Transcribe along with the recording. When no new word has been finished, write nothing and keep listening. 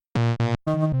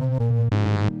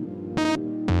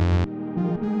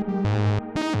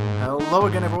Hello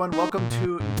again, everyone. Welcome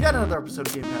to yet another episode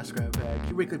of Game Pass Grab Bag,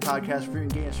 your weekly podcast reviewing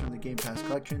games from the Game Pass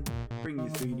collection, bringing you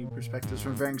 3 new perspectives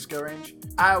from varying skill range.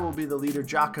 I will be the leader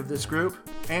jock of this group,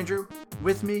 Andrew.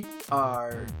 With me,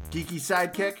 our geeky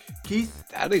sidekick, Keith.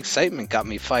 That excitement got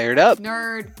me fired up.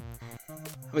 Nerd.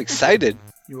 I'm excited.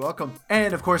 You're welcome.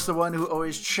 And of course, the one who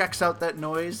always checks out that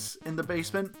noise in the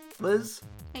basement, Liz.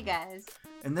 Hey guys.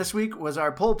 And this week was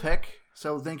our poll pick,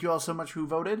 so thank you all so much who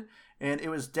voted. And it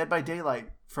was Dead by Daylight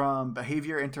from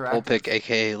Behavior Interactive. Poll pick,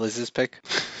 aka Liz's pick.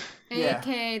 Yeah.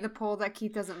 AKA the poll that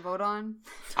Keith doesn't vote on.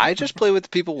 I just play what the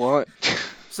people want.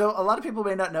 So a lot of people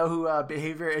may not know who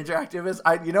Behavior Interactive is.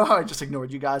 You know how I just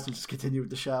ignored you guys and just continued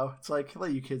with the show? It's like,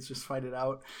 let you kids just fight it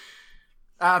out.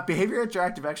 Behavior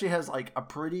Interactive actually has like a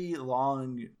pretty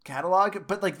long catalog,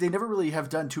 but like they never really have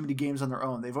done too many games on their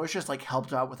own. They've always just like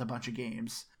helped out with a bunch of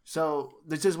games. So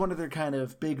this is one of their kind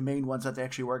of big main ones that they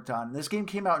actually worked on. And this game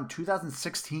came out in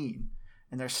 2016,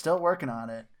 and they're still working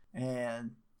on it,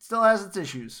 and still has its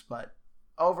issues. But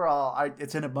overall,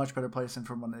 it's in a much better place than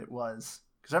from when it was.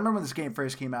 Because I remember when this game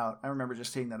first came out, I remember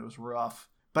just seeing that it was rough.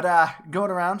 But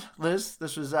going around, Liz,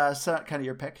 this was kind of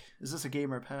your pick. Is this a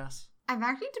game or a pass? I've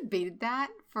actually debated that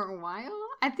for a while.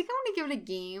 I think I'm going to give it a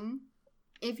game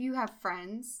if you have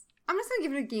friends. I'm just going to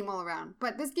give it a game all around.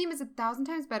 But this game is 1,000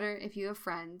 times better if you have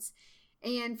friends.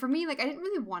 And for me, like, I didn't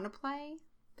really want to play.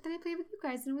 But then I played with you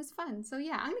guys and it was fun. So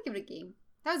yeah, I'm going to give it a game.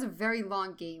 That was a very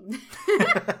long game.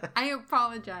 I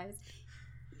apologize.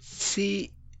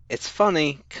 See, it's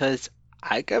funny because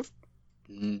I have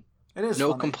no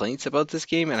funny. complaints about this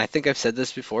game. And I think I've said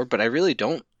this before, but I really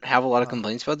don't have a lot of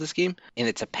complaints about this game. And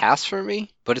it's a pass for me,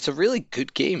 but it's a really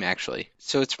good game, actually.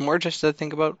 So it's more just to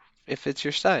think about if it's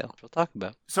your style, which we'll talk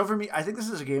about. So for me, I think this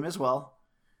is a game as well.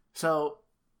 So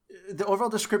the overall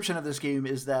description of this game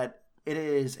is that it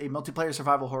is a multiplayer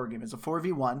survival horror game. It's a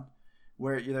 4v1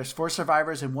 where there's 4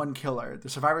 survivors and 1 killer. The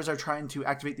survivors are trying to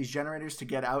activate these generators to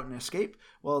get out and escape.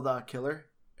 Well, the killer,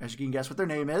 as you can guess what their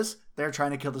name is, they're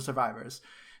trying to kill the survivors.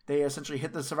 They essentially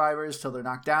hit the survivors till they're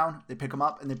knocked down. They pick them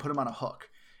up and they put them on a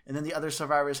hook. And then the other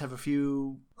survivors have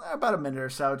about a minute or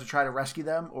so to try to rescue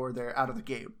them, or they're out of the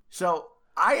game. So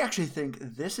I actually think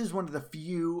this is one of the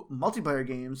few multiplayer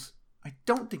games I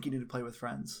don't think you need to play with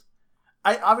friends.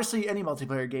 Obviously, any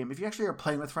multiplayer game, if you actually are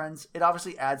playing with friends, it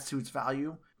obviously adds to its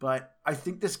value. But I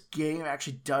think this game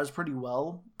actually does pretty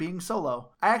well being solo.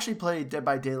 I actually played Dead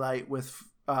by Daylight with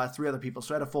 3 other people,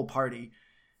 so I had a full party.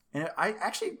 And I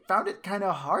actually found it kind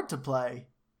of hard to play.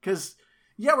 Because,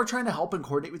 yeah, we're trying to help and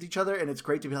coordinate with each other, and it's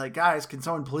great to be like, guys, can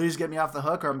someone please get me off the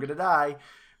hook or I'm going to die?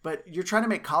 But you're trying to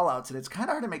make callouts, and it's kind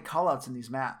of hard to make callouts in these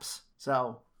maps.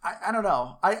 So, I don't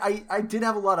know. I did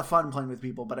have a lot of fun playing with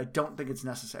people, but I don't think it's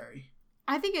necessary.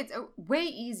 I think it's way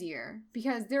easier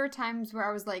because there are times where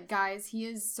I was like, guys, he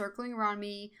is circling around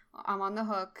me. I'm on the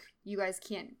hook. You guys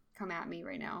can't come at me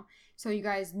right now. So you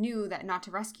guys knew that not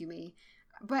to rescue me.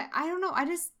 But I don't know. I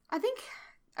think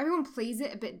everyone plays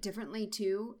it a bit differently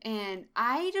too. And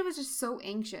I was just so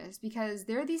anxious because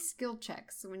there are these skill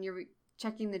checks when you're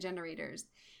checking the generators.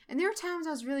 And there were times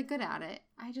I was really good at it.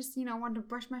 I just, wanted to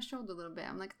brush my shoulder a little bit.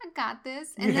 I'm like, I got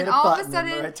this. And then all of a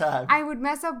sudden, I would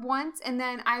mess up once. And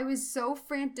then I was so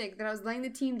frantic that I was letting the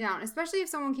team down. Especially if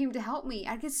someone came to help me.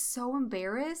 I'd get so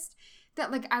embarrassed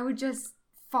that, like, I would just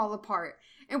fall apart.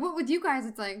 And with you guys,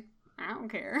 it's like, I don't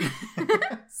care.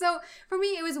 So for me,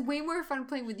 it was way more fun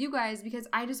playing with you guys because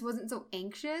I just wasn't so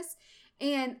anxious.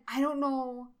 And I don't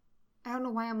know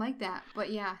why I'm like that. But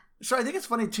yeah. So I think it's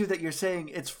funny, too, that you're saying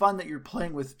it's fun that you're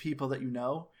playing with people that you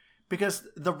know, because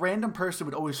the random person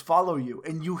would always follow you,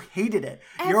 and you hated it.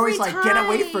 You're always like, get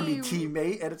away from me,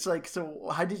 teammate. And it's like, so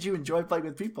how did you enjoy playing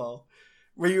with people?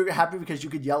 Were you happy because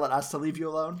you could yell at us to leave you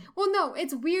alone? Well, no,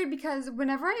 it's weird because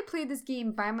whenever I played this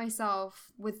game by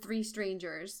myself with 3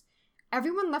 strangers,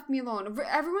 everyone left me alone.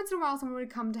 Every once in a while, someone would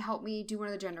come to help me do one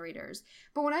of the generators.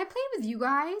 But when I played with you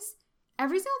guys,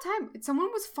 every single time,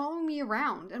 someone was following me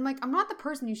around. And I'm like, I'm not the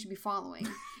person you should be following.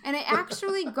 And I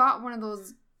actually got one of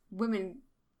those women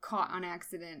caught on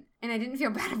accident. And I didn't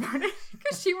feel bad about it.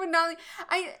 Because she would not...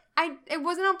 It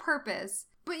wasn't on purpose.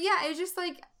 But yeah, it's just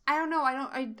like, I don't know.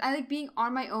 I like being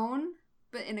on my own,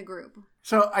 but in a group.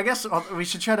 So I guess we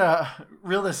should try to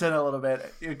reel this in a little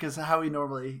bit. Because how we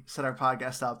normally set our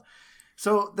podcast up.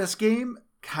 So this game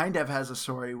kind of has a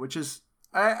story, which is...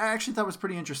 I actually thought was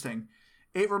pretty interesting.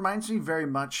 It reminds me very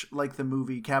much like the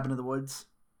movie Cabin in the Woods.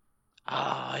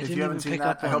 I didn't even pick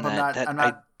up on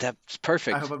that. That's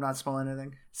perfect. I hope I'm not spoiling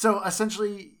anything. So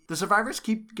essentially, the survivors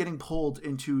keep getting pulled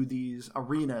into these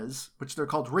arenas, which they're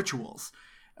called rituals.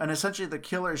 And essentially, the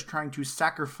killer is trying to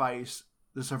sacrifice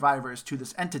the survivors to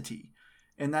this entity.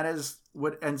 And that is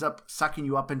what ends up sucking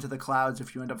you up into the clouds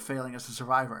if you end up failing as a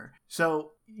survivor.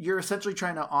 So you're essentially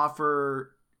trying to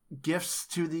offer gifts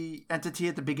to the entity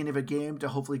at the beginning of a game to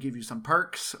hopefully give you some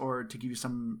perks or to give you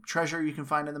some treasure you can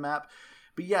find in the map.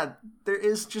 But yeah, there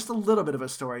is just a little bit of a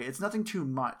story. It's nothing too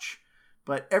much.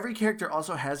 But every character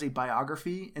also has a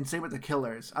biography, and same with the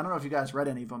killers. I don't know if you guys read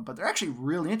any of them, but they're actually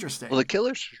really interesting. Well, the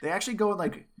killers? They actually go in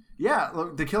like, yeah,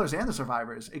 the killers and the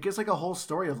survivors. It gives like a whole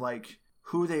story of like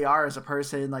who they are as a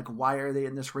person, like why are they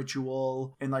in this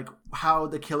ritual, and like how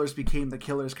the killers became the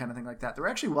killers, kind of thing like that. They're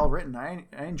actually well written. I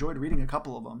enjoyed reading a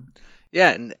couple of them.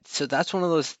 Yeah, and so that's one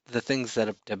of the things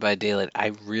that Dead by Daylight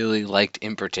I really liked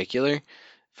in particular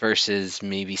versus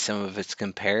maybe some of its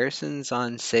comparisons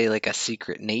on, say, like a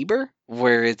Secret Neighbor,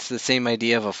 where it's the same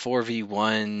idea of a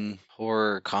 4v1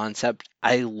 horror concept.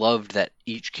 I loved that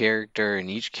each character and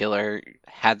each killer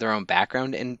had their own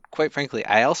background, and quite frankly,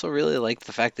 I also really liked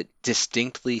the fact that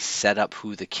distinctly set up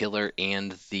who the killer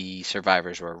and the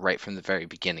survivors were right from the very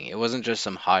beginning. It wasn't just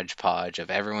some hodgepodge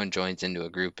of everyone joins into a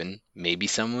group and maybe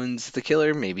someone's the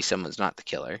killer, maybe someone's not the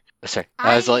killer. Sorry,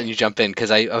 I was letting you jump in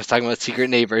because I was talking about Secret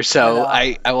Neighbor, so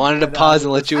I wanted to pause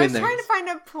and let you in there. I was trying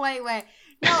to find a polite way.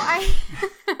 No,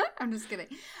 I'm just kidding.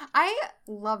 I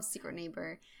love Secret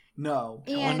Neighbor. No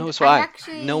one knows why.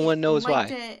 No one knows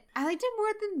why. I liked it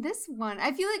more than this one.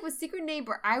 I feel like with Secret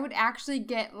Neighbor, I would actually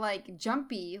get like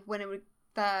jumpy when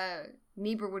the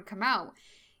neighbor would come out.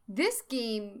 This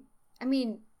game, I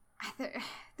mean,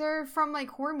 they're from like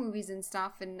horror movies and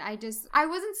stuff, and I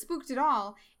wasn't spooked at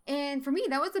all. And for me,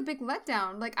 that was a big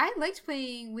letdown. Like, I liked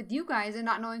playing with you guys and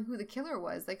not knowing who the killer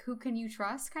was. Like, who can you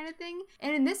trust kind of thing.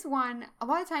 And in this one, a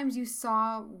lot of times you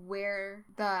saw where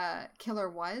the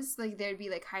killer was. Like, they'd be,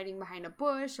 like, hiding behind a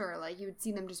bush or, like, you would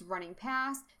see them just running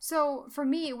past. So, for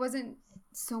me, it wasn't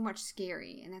so much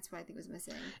scary. And that's what I think was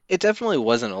missing. It definitely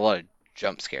wasn't a lot of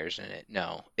jump scares in it,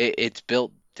 no. It's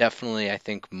built definitely, I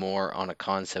think, more on a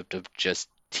concept of just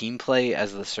team play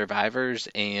as the survivors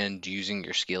and using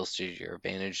your skills to your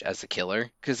advantage as a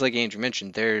killer. Because like Andrew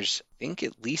mentioned, there's, I think,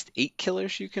 at least 8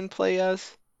 killers you can play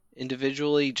as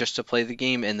individually just to play the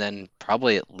game, and then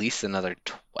probably at least another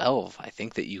 12, I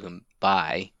think, that you can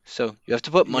buy. So you have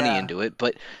to put money into it,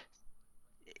 but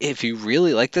if you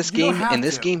really like this game, and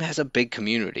this game has a big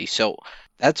community, so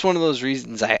that's one of those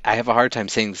reasons I have a hard time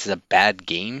saying this is a bad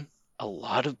game. A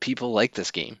lot of people like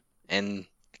this game, and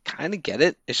kind of get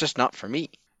it. It's just not for me.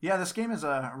 Yeah, this game has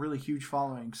a really huge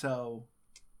following, so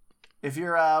if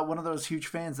you're one of those huge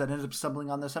fans that ended up stumbling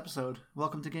on this episode,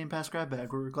 welcome to Game Pass Grab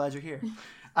Bag. We're glad you're here.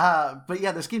 But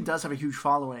yeah, this game does have a huge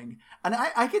following, and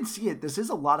I can see it. This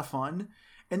is a lot of fun,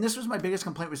 and this was my biggest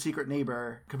complaint with Secret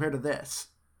Neighbor compared to this.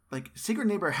 Like, Secret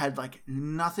Neighbor had, like,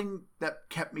 nothing that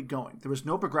kept me going. There was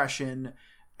no progression.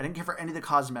 I didn't care for any of the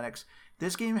cosmetics.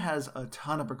 This game has a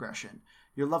ton of progression.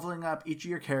 You're leveling up each of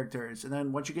your characters, and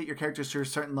then once you get your characters to a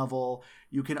certain level,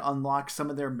 you can unlock some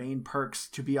of their main perks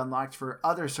to be unlocked for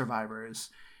other survivors.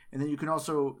 And then you can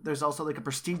also, there's also like a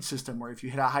prestige system where if you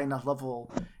hit a high enough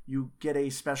level, you get a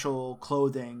special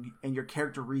clothing and your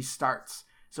character restarts.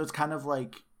 So it's kind of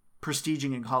like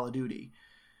prestiging in Call of Duty.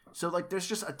 So like there's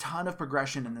just a ton of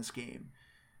progression in this game.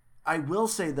 I will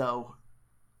say though,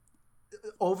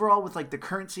 overall with like the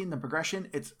currency and the progression,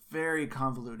 it's very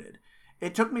convoluted.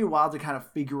 It took me a while to kind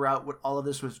of figure out what all of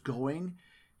this was going,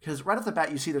 because right off the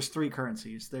bat you see there's 3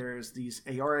 currencies. There's these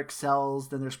aoric cells,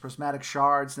 then there's prismatic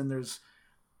shards, then there's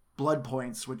blood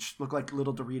points, which look like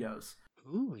little Doritos.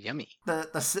 Ooh, yummy.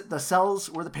 The cells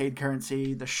were the paid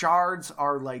currency. The shards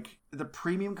are like the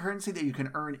premium currency that you can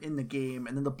earn in the game,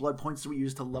 and then the blood points that we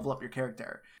use to level up your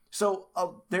character. So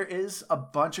there is a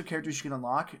bunch of characters you can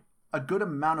unlock. A good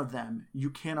amount of them you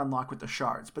can unlock with the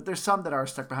shards, but there's some that are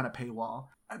stuck behind a paywall.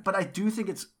 But I do think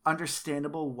it's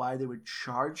understandable why they would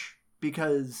charge,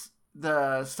 because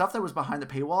the stuff that was behind the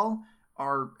paywall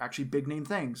are actually big name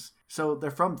things. So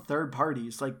they're from third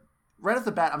parties. Like, right off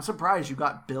the bat, I'm surprised you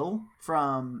got Bill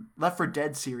from Left 4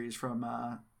 Dead series from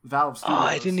Valve Studios. Oh,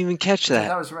 I didn't even catch that.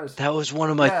 That was one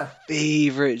of my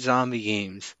favorite zombie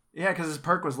games. Yeah, because his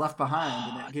perk was Left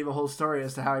Behind, and it gave a whole story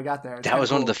as to how he got there. That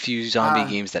was one of the few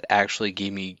zombie games that actually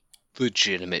gave me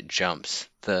legitimate jumps.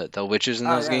 The witches in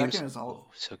those games. That game so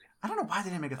good. I don't know why they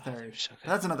didn't make a third. So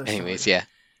that's another Anyways, story. Yeah.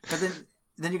 But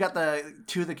then you got the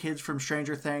 2 of the kids from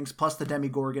Stranger Things, plus the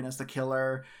Demogorgon as the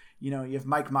killer. You know, you have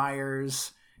Mike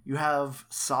Myers. You have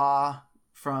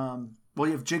you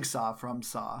have Jigsaw from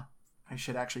Saw, I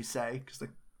should actually say, because the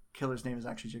killer's name is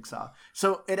actually Jigsaw.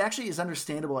 So it actually is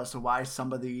understandable as to why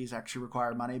some of these actually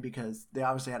require money, because they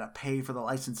obviously had to pay for the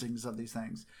licensings of these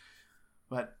things.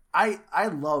 But I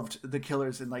loved the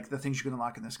killers and like the things you can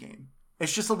unlock in this game.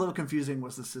 It's just a little confusing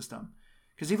was the system,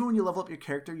 Because even when you level up your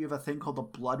character, you have a thing called the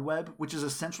Blood Web, which is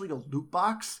essentially a loot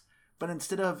box. But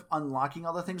instead of unlocking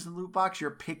all the things in the loot box, you're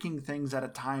picking things at a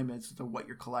time as to what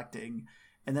you're collecting.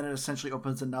 And then it essentially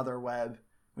opens another web,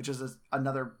 which is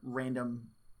another random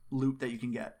loot that you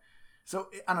can get. So,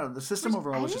 I don't know. The system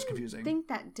overall was just confusing. I didn't think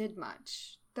that did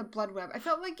much. The Blood Web. I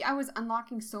felt like I was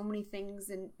unlocking so many things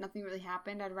and nothing really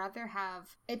happened. I'd rather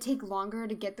have it take longer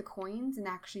to get the coins and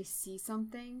actually see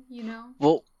something, you know?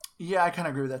 Well, yeah, I kind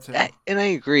of agree with that too. And I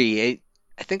agree.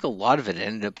 I think a lot of it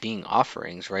ended up being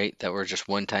offerings, right? That were just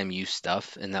one-time use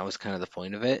stuff, and that was kind of the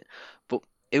point of it. But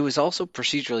it was also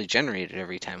procedurally generated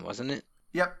every time, wasn't it?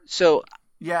 Yep. So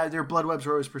yeah, their blood webs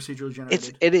are always procedurally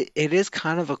generated. It is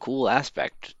kind of a cool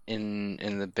aspect in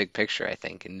the big picture, I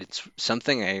think, and it's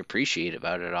something I appreciate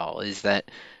about it all is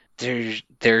that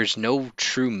there's no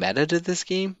true meta to this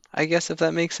game, I guess, if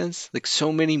that makes sense. Like,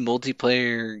 so many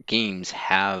multiplayer games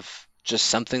have just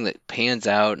something that pans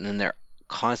out and then they're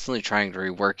constantly trying to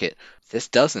rework it. This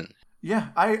doesn't. Yeah,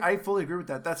 I fully agree with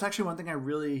that. That's actually one thing I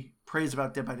really praise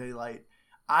about Dead by Daylight.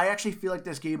 I actually feel like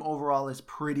this game overall is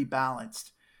pretty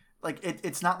balanced. Like,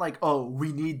 it's not like, oh,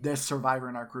 we need this survivor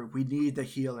in our group. We need the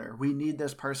healer. We need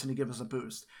this person to give us a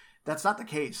boost. That's not the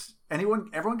case.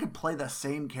 Everyone can play the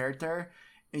same character,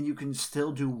 and you can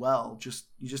still do well.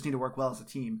 You just need to work well as a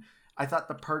team. I thought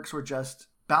the perks were just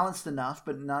balanced enough,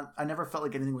 but I never felt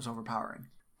like anything was overpowering.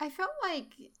 I felt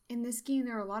like in this game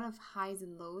there were a lot of highs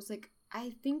and lows. Like,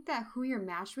 I think that who you're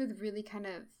matched with really kind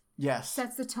of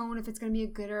sets the tone if it's going to be a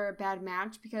good or a bad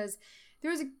match, because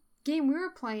there was a game we were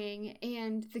playing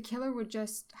and the killer would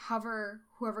just hover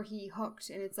whoever he hooked,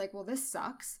 and it's like, well, this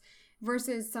sucks,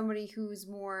 versus somebody who's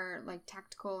more like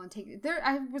tactical and take there.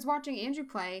 I was watching Andrew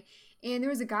play, and there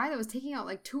was a guy that was taking out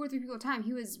like 2 or 3 people at a time.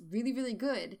 He was really, really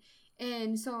good.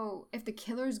 And so if the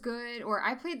killer's good, or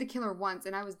I played the killer once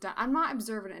and I was done. I'm not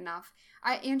observant enough.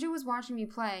 Andrew was watching me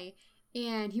play,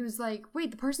 and he was like,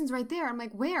 wait, the person's right there. I'm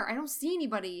like, where? I don't see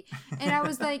anybody. And I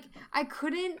was like, I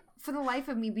couldn't for the life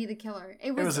of me be the killer.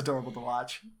 It was adorable to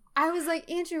watch. I was like,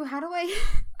 Andrew, how do I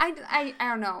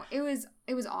don't know. It was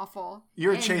awful. You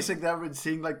were chasing them and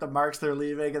seeing like the marks they're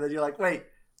leaving, and then you're like, wait,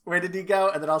 where did he go?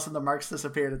 And then all of a sudden the marks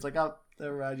disappeared. It's like, oh,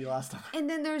 never mind, you lost him. And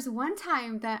then there's one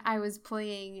time that I was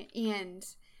playing and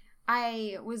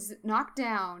I was knocked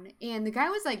down, and the guy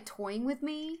was like toying with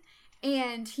me,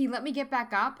 and he let me get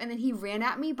back up, and then he ran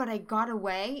at me, but I got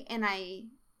away and I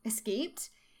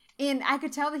escaped. And I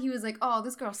could tell that he was like, oh,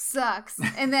 this girl sucks.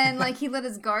 And then like he let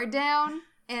his guard down,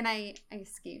 and I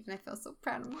escaped, and I felt so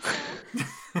proud of myself.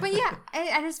 But yeah,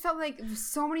 I just felt like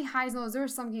so many highs and lows. There were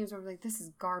some games where I was like, this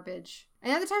is garbage.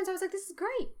 And other times I was like, this is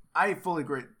great. I fully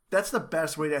agree. That's the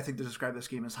best way, I think, to describe this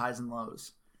game is highs and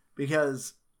lows.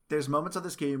 Because there's moments of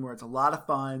this game where it's a lot of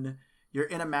fun. You're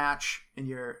in a match,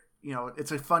 and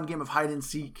it's a fun game of hide and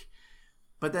seek.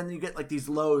 But then you get like these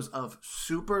lows of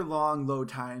super long load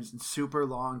times and super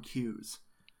long queues.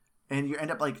 And you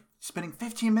end up like spending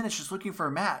 15 minutes just looking for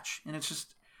a match. And it's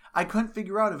just, I couldn't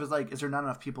figure out if it's like, is there not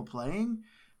enough people playing?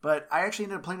 But I actually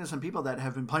ended up playing with some people that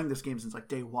have been playing this game since like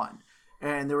day one.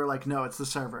 And they were like, no, it's the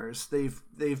servers. They've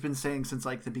been saying since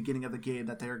like the beginning of the game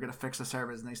that they were going to fix the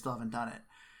servers, and they still haven't done it.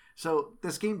 So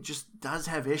this game just does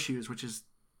have issues, which is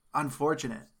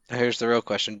unfortunate. Here's the real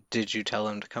question. Did you tell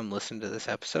him to come listen to this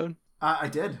episode? I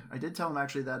did. I did tell him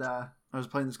actually that I was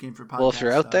playing this game for podcast. Well, if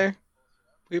you're out there,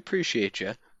 we appreciate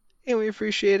you. And we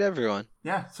appreciate everyone.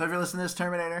 Yeah, so if you're listening to this,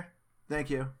 Terminator, thank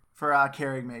you for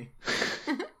carrying me.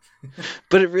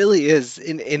 But it really is,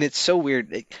 and it's so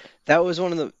weird. That was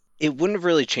one of the... It wouldn't have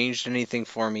really changed anything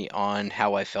for me on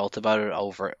how I felt about it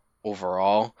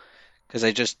overall, because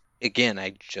I don't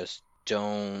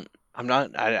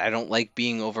like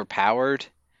being overpowered,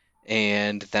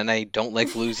 and then I don't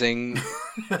like losing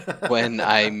when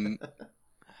I'm...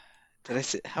 Did I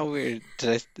say... How weird...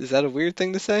 Is that a weird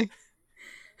thing to say?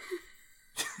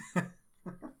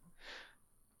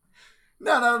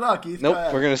 No, Keith.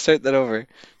 Nope, we're going to start that over.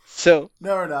 So...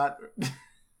 No, we're not.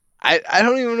 I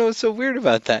don't even know what's so weird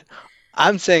about that.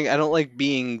 I'm saying I don't like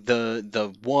being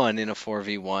the one in a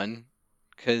 4v1,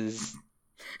 because...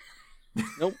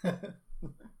 Nope.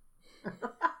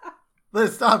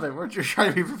 Let's stop it. We're just trying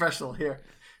to be professional here.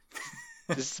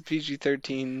 This is a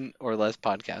PG-13 or less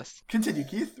podcast. Continue,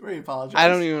 Keith. We apologize. I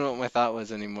don't even know what my thought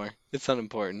was anymore. It's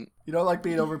unimportant. You don't like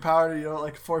being overpowered, or you don't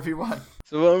like 4v1.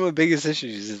 So one of my biggest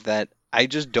issues is that I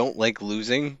just don't like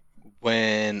losing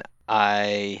when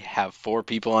I have 4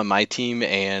 people on my team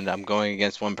and I'm going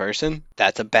against one person.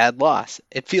 That's a bad loss.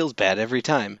 It feels bad every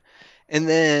time. And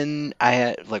then I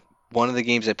had, like, one of the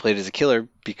games I played as a killer,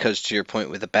 because to your point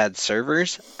with the bad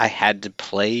servers, I had to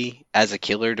play as a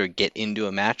killer to get into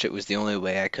a match. It was the only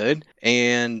way I could.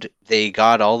 And they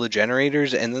got all the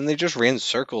generators, and then they just ran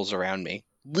circles around me.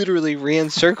 Literally ran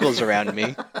circles around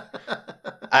me.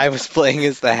 I was playing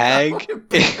as the hag,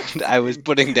 and I was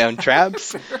putting down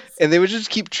traps, and they would just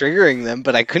keep triggering them,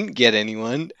 but I couldn't get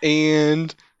anyone,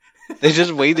 and they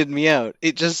just waited me out.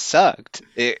 It just sucked.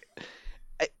 It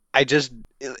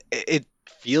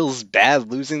feels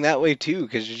bad losing that way too,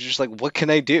 because you're just like, what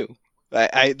can I do?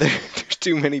 There's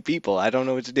too many people. I don't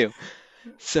know what to do.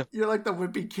 So you're like the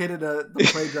wimpy kid in the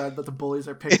playground that the bullies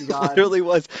are picking on. It literally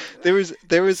was. There was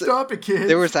Stop it, kids.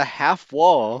 There was a half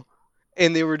wall,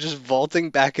 and they were just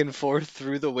vaulting back and forth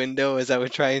through the window as I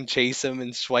would try and chase them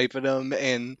and swipe at them.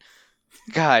 And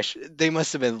gosh, they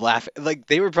must have been laughing. Like,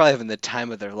 they were probably having the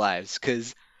time of their lives,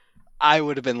 because I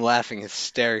would have been laughing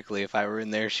hysterically if I were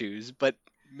in their shoes. But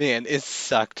man, it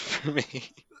sucked for me.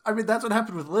 I mean, that's what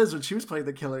happened with Liz when she was playing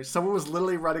the killer. Someone was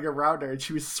literally running around her, and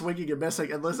she was swinging and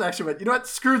missing, and Liz actually went, you know what,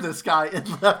 screw this guy,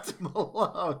 and left him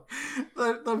alone.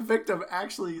 The victim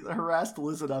actually harassed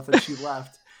Liz enough, and she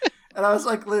left. And I was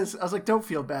like, Liz, don't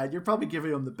feel bad. You're probably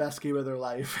giving them the best game of their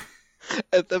life.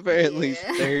 At the very least,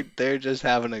 they're just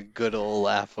having a good old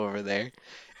laugh over there.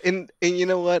 And you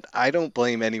know what? I don't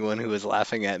blame anyone who was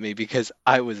laughing at me, because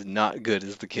I was not good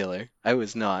as the killer. I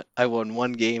was not. I won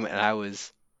one game, and I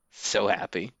was so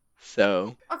happy.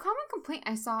 So a common complaint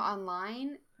I saw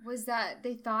online was that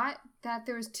they thought that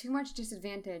there was too much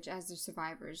disadvantage as the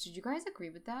survivors. Did you guys agree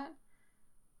with that?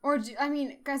 Or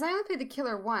guys, I only played the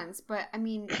killer once, but I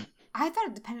mean, I thought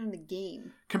it depended on the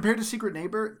game. Compared to Secret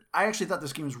Neighbor, I actually thought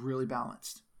this game was really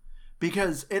balanced,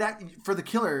 because for the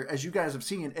killer, as you guys have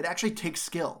seen, it actually takes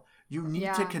skill. You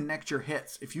need to connect your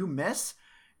hits. If you miss,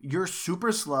 you're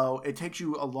super slow. It takes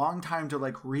you a long time to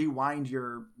like rewind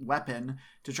your weapon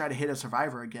to try to hit a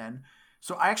survivor again.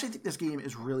 So I actually think this game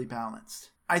is really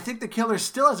balanced. I think the killer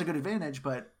still has a good advantage,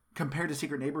 but compared to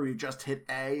Secret Neighbor, where you just hit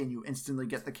A and you instantly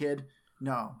get the kid,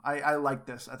 no, I like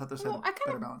this. I thought this had a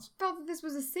better balance. I felt that this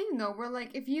was the same though, where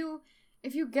like if you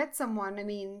get someone, I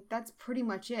mean, that's pretty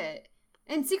much it.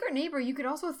 In Secret Neighbor, you could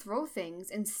also throw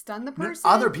things and stun the person.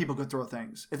 Other people could throw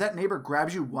things. If that neighbor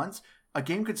grabs you once, a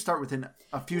game could start within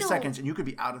a few seconds and you could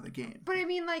be out of the game. But I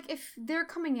mean, like, if they're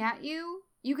coming at you,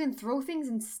 you can throw things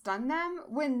and stun them.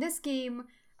 When this game,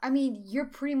 I mean, you're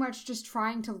pretty much just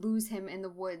trying to lose him in the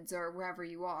woods or wherever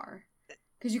you are.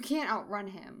 Because you can't outrun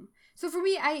him. So for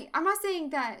me, I'm not saying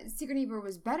that Secret Neighbor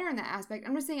was better in that aspect.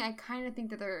 I'm just saying I kind of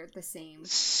think that they're the same.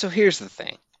 So here's the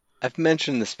thing. I've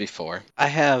mentioned this before. I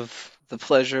have the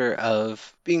pleasure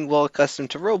of being well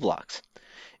accustomed to Roblox.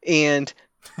 And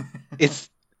it's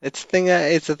a thing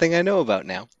I know about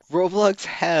now. Roblox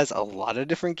has a lot of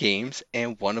different games,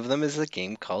 and one of them is a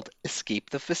game called Escape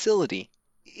the Facility.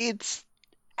 It's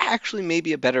actually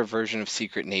maybe a better version of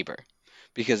Secret Neighbor,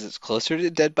 because it's closer to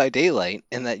Dead by Daylight,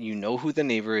 in that you know who the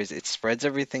neighbor is, it spreads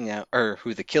everything out, or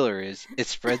who the killer is, it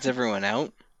spreads everyone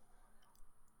out,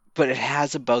 but it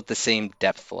has about the same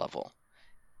depth level.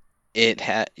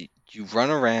 You run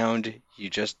around, you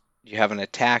have an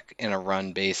attack and a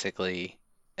run basically,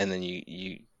 and then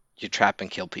you trap and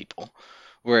kill people.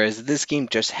 Whereas this game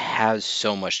just has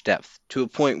so much depth, to a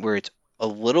point where it's a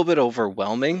little bit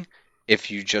overwhelming.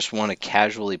 If you just want to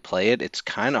casually play it, it's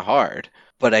kind of hard.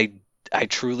 But I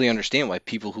truly understand why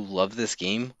people who love this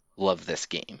game love this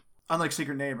game. Unlike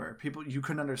Secret Neighbor, you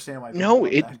couldn't understand why. No,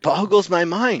 it boggles my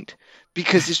mind,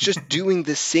 because it's just doing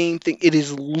the same thing. It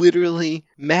is literally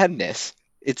madness.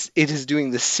 It is doing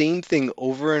the same thing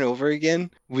over and over again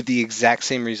with the exact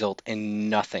same result and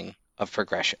nothing of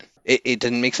progression. It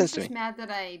didn't make sense to me. I'm just mad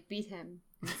that I beat him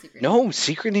in Secret Neighbor. No,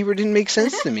 Secret Neighbor didn't make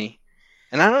sense to me.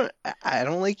 And I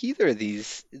don't like either of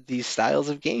these styles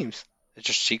of games. It's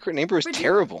just Secret Neighbor is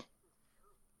terrible.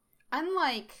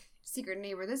 Unlike Secret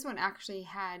Neighbor, this one actually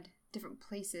had different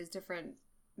places, different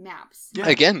maps. Yeah.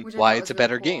 Again, why it's a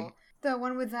better game. The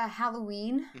one with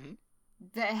Halloween,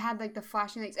 that had like the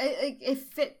flashing lights. It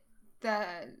fit the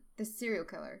serial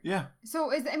killer. Yeah.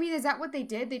 So is that what they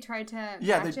did? They tried to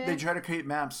they tried to create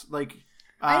maps like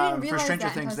for Stranger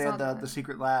Things. They had the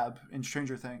secret lab in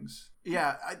Stranger Things.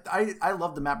 Yeah, I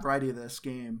love the map variety of this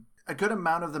game. A good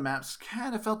amount of the maps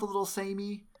kind of felt a little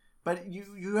samey, but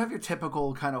you have your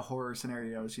typical kind of horror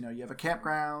scenarios. You know, you have a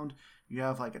campground, you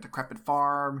have like a decrepit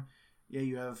farm,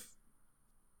 you have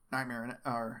Nightmare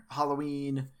or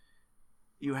Halloween.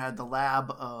 You had the lab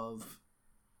of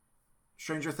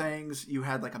Stranger Things. You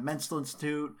had like a mental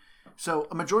institute. So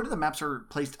a majority of the maps are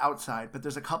placed outside, but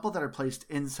there's a couple that are placed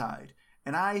inside.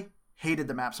 And I hated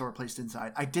the maps that were placed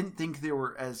inside. I didn't think they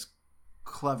were as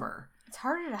clever. It's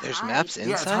harder to There's hide. maps Yeah,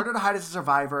 it's inside? harder to hide as a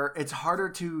survivor. It's harder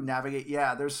to navigate.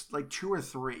 Yeah, there's like 2 or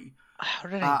 3. How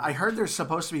did I heard they're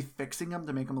supposed to be fixing them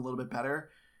to make them a little bit better,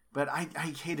 but I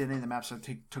hated any of the maps that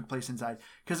took place inside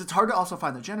because it's hard to also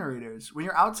find the generators. When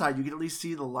you're outside, you can at least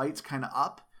see the lights kind of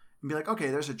up and be like, okay,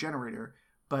 there's a generator.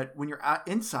 But when you're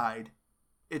inside,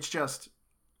 it's just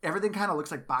everything kind of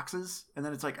looks like boxes, and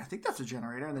then it's like, I think that's a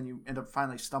generator, and then you end up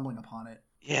finally stumbling upon it.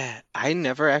 Yeah, I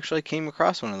never actually came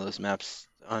across one of those maps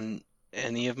on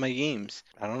any of my games.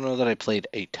 I don't know that I played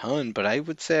a ton, but I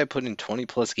would say I put in 20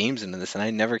 plus games into this, and I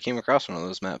never came across one of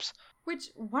those maps. Which,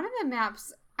 one of the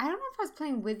maps, I don't know if I was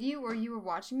playing with you or you were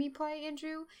watching me play,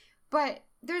 Andrew, but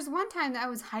there's one time that I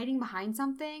was hiding behind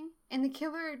something, and the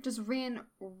killer just ran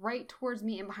right towards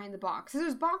me and behind the box. So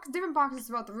there's different boxes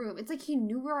throughout the room. It's like he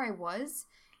knew where I was,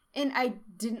 and I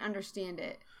didn't understand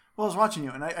it. Well, I was watching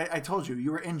you, and I told you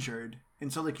you were injured,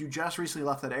 and so like you just recently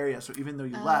left that area. So even though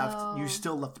you left, you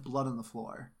still left blood on the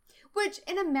floor. Which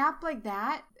in a map like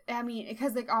that, I mean,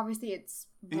 because like obviously it's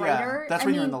brighter. Yeah, that's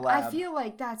when you're in the lab. I feel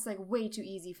like that's like way too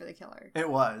easy for the killer. It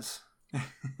was.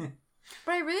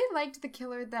 But I really liked the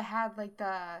killer that had like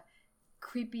the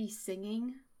creepy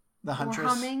singing. The huntress. Or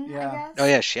humming, yeah. I guess. Oh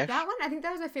yeah, she actually, That one, I think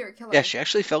that was my favorite killer. yeah, she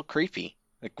actually felt creepy.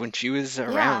 Like when she was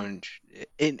around,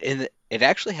 it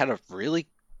actually had a really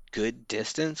good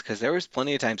distance because there was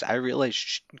plenty of times I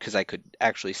realized because I could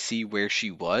actually see where she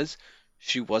was.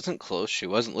 She wasn't close, she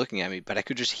wasn't looking at me, but I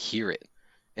could just hear it,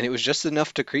 and it was just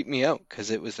enough to creep me out because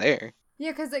it was there.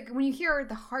 Yeah, because like when you hear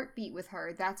the heartbeat with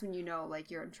her, that's when you know like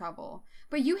you're in trouble.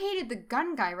 But you hated the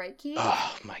gun guy, right, Keith?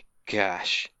 Oh my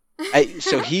gosh.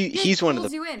 So he's one of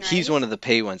pulls the you in, he's right? one of the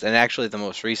pay ones, and actually the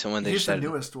most recent one they He's the started.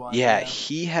 newest one. Yeah,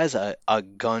 he has a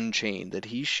gun chain that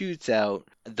he shoots out.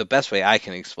 The best way I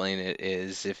can explain it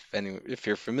is if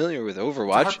you're familiar with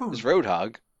Overwatch, harpoon. is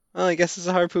Roadhog. Well, I guess it's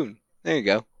a harpoon. There you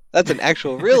go. That's an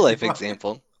actual real life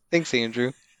example. Thanks,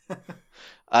 Andrew.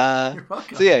 You're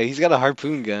welcome. So yeah, he's got a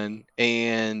harpoon gun,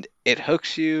 and it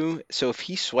hooks you. So if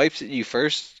he swipes at you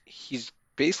first, he's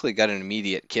basically got an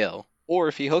immediate kill. Or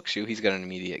if he hooks you, he's got an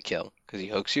immediate kill because he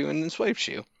hooks you and then swipes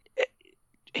you.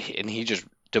 And he just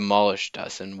demolished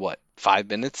us in what, 5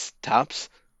 minutes tops?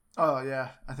 Oh yeah,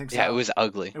 I think so. Yeah, it was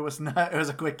ugly. It was not. It was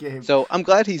a quick game. So I'm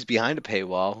glad he's behind a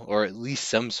paywall, or at least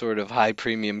some sort of high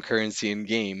premium currency in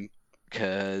game,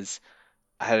 because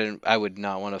I would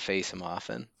not want to face him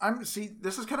often.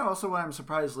 This is kind of also why I'm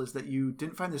surprised, Liz, that you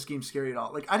didn't find this game scary at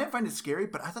all. Like I didn't find it scary,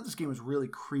 but I thought this game was really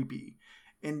creepy,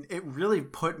 and it really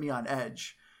put me on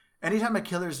edge. Anytime a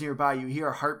killer's nearby, you hear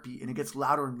a heartbeat, and it gets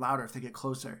louder and louder if they get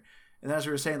closer. And as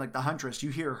we were saying, like the Huntress,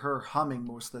 you hear her humming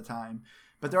most of the time.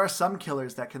 But there are some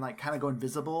killers that can like kind of go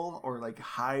invisible or like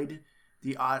hide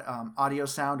the audio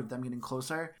sound of them getting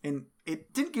closer. And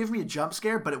it didn't give me a jump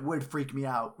scare, but it would freak me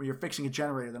out when you're fixing a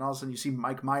generator. Then all of a sudden you see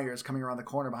Mike Myers coming around the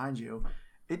corner behind you.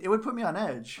 It would put me on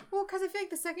edge. Well, because I feel like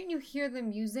the second you hear the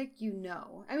music, you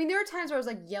know. I mean, there were times where I was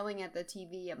like yelling at the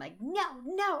TV. I'm like, no,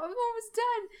 I'm almost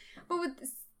done. But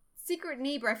with Secret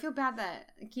Neighbor, I feel bad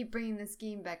that I keep bringing this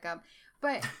game back up.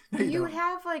 But you would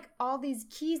have like all these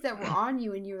keys that were on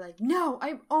you, and you're like, no,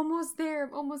 I'm almost there.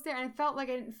 And I felt like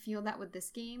I didn't feel that with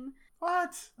this game.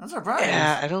 What? I'm surprised.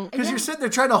 Yeah, I don't. Because you're sitting there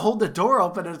trying to hold the door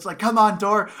open, and it's like, come on,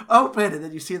 door, open. And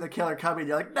then you see the killer coming, and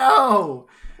you're like, no.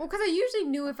 Well, because I usually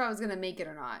knew if I was going to make it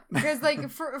or not. Because, like,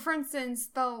 for instance,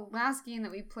 the last game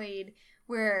that we played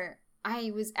where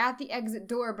I was at the exit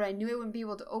door, but I knew I wouldn't be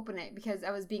able to open it because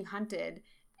I was being hunted.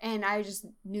 And I just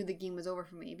knew the game was over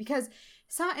for me. Because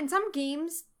in some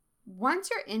games, once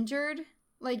you're injured,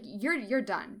 like, you're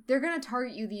done. They're going to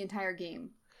target you the entire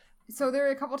game. So there were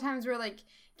a couple times where, like,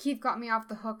 Keith got me off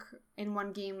the hook in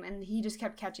one game, and he just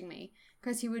kept catching me.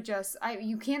 Because he would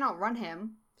you can't outrun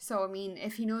him. So, I mean,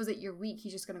 if he knows that you're weak,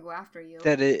 he's just going to go after you.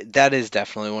 That is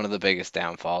definitely one of the biggest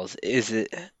downfalls. Is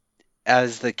it,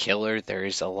 as the killer,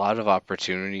 there's a lot of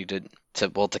opportunity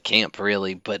to camp,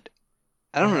 really, but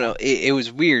I don't know. It was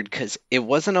weird because it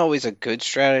wasn't always a good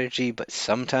strategy, but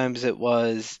sometimes it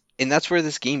was. And that's where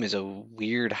this game is a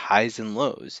weird highs and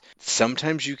lows.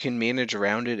 Sometimes you can manage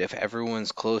around it if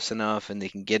everyone's close enough and they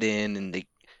can get in and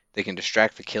they can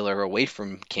distract the killer away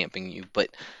from camping you. But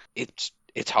it's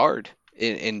hard.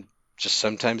 And just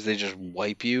sometimes they just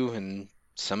wipe you, and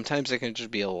sometimes it can just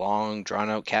be a long,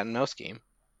 drawn-out cat and mouse game.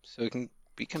 So it can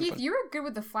be kind of Keith, fun. you were good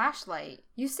with the flashlight.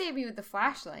 You saved me with the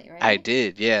flashlight, right? I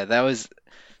did, yeah. That was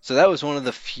one of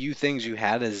the few things you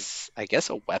had as, I guess,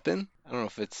 a weapon. I don't know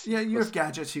if it's... Yeah, you have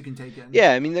gadgets you can take in.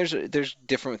 Yeah, I mean, there's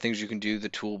different things you can do, the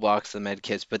toolbox, the med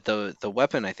kits, but the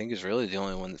weapon, I think, is really the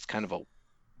only one that's kind of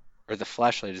or the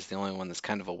flashlight is the only one that's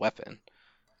kind of a weapon.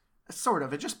 Sort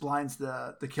of. It just blinds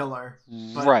the killer.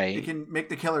 But Right. it can make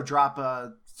the killer drop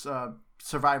a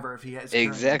survivor if he has.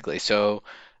 Exactly. So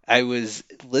Liz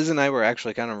and I were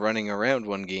actually kind of running around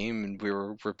one game and we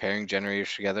were repairing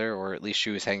generators together, or at least she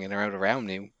was hanging around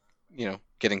me,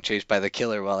 getting chased by the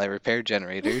killer while I repaired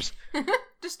generators.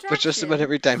 But just about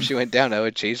every time she went down, I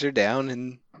would chase her down,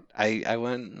 and I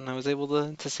went and I was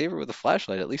able to save her with a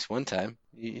flashlight at least one time.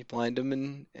 You blind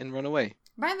them and run away.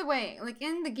 By the way, like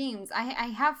in the games, I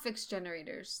have fixed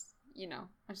generators.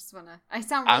 I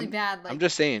sound really bad. Like I'm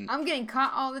just saying. I'm getting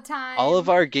caught all the time. All of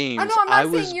our games, no, I'm not I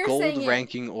saying was you're gold saying it.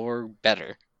 ranking or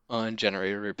better on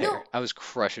generator repair. No. I was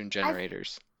crushing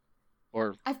generators.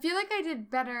 I feel like I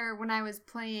did better when I was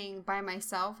playing by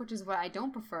myself, which is what I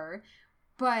don't prefer.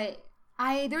 But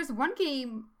there's one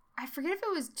game, I forget if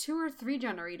it was 2 or 3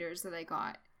 generators that I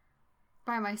got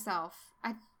by myself.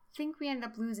 I think we ended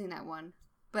up losing that one.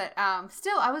 But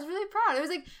still, I was really proud. It was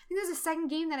like, I think it was the second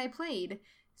game that I played.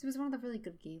 So it was one of the really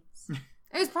good games.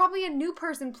 It was probably a new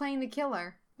person playing the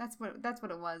killer. That's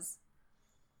what it was.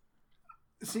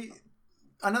 See,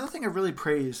 another thing I really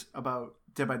praise about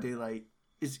Dead by Daylight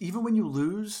is even when you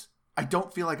lose, I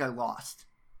don't feel like I lost.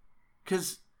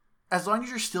 Because as long as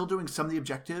you're still doing some of the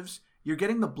objectives, you're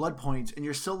getting the blood points and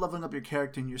you're still leveling up your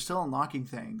character and you're still unlocking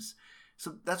things.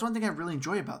 So that's one thing I really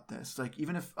enjoy about this. Like,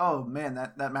 even if, oh man,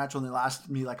 that match only lasted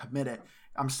me like a minute,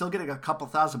 I'm still getting a couple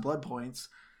thousand blood points.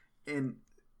 And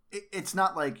it's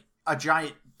not like a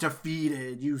giant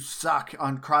defeated, you suck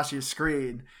on across your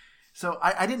screen. So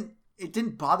it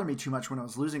didn't bother me too much when I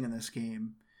was losing in this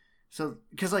game. So,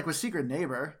 because like with Secret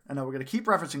Neighbor, I know we're going to keep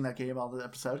referencing that game all the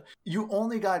episode, you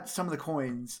only got some of the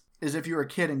coins is if you were a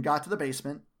kid and got to the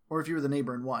basement, or if you were the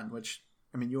neighbor and won, which,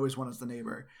 I mean, you always won as the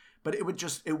neighbor. But it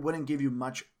wouldn't give you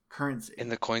much currency. And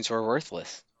the coins were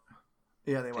worthless.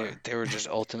 Yeah, they were. They were just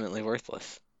ultimately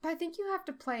worthless. But I think you have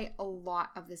to play a lot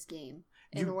of this game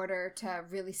in order to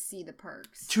really see the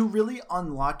perks. To really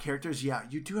unlock characters, yeah,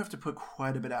 you do have to put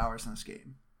quite a bit of hours in this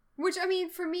game. Which, I mean,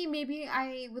 for me, maybe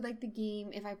I would like the game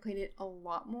if I played it a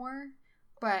lot more.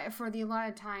 But for the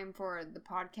allotted time for the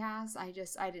podcast, I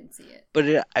didn't see it.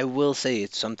 But I will say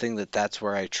it's something that's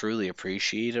where I truly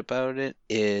appreciate about it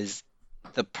is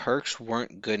the perks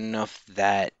weren't good enough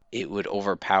that it would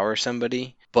overpower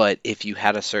somebody. But if you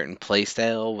had a certain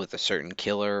playstyle with a certain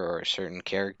killer or a certain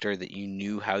character that you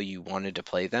knew how you wanted to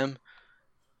play them,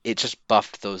 it just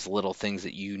buffed those little things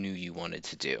that you knew you wanted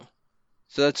to do.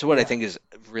 So that's what I think is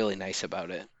really nice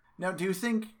about it. Now, do you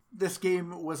think this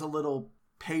game was a little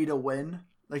pay to win?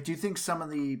 Like, do you think some of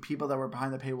the people that were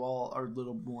behind the paywall are a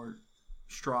little more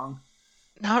strong?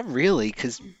 Not really,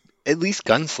 because at least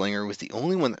Gunslinger was the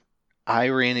only one that I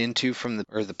ran into from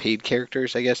the paid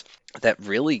characters, I guess, that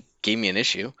really gave me an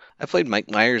issue. I played Mike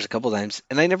Myers a couple times,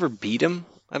 and I never beat him,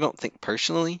 I don't think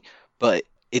personally, but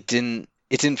it didn't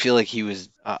feel like he was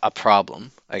a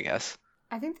problem, I guess.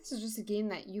 I think this is just a game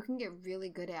that you can get really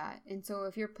good at. And so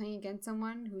if you're playing against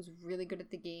someone who's really good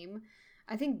at the game,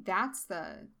 I think that's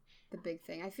the big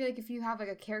thing. I feel like if you have like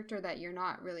a character that you're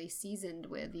not really seasoned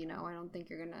with, I don't think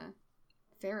you're going to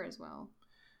fare as well.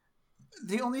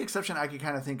 The only exception I could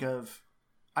kind of think of,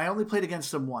 I only played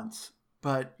against him once,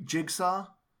 but Jigsaw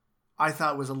I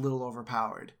thought was a little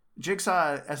overpowered.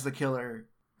 Jigsaw as the killer,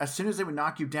 as soon as they would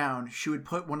knock you down, she would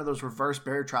put one of those reverse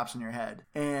bear traps on your head.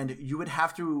 And you would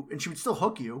have to, and she would still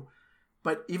hook you,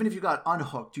 but even if you got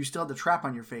unhooked, you still had the trap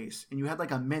on your face, and you had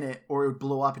like a minute or it would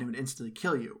blow up and it would instantly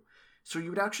kill you. So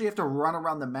you would actually have to run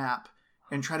around the map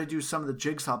and try to do some of the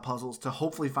jigsaw puzzles to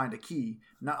hopefully find a key.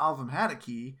 Not all of them had a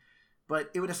key, but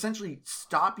it would essentially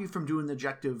stop you from doing the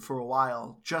objective for a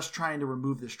while, just trying to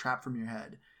remove this trap from your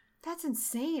head. That's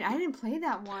insane. I didn't play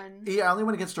that one. Yeah, I only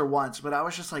went against her once, but I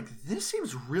was just like, this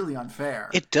seems really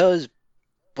unfair. It does,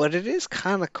 but it is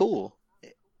kind of cool.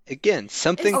 Again,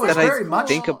 something that I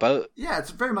think about. Yeah,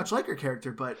 it's very much like her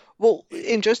character, but well,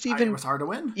 and just even it was hard to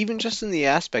win. Even just in the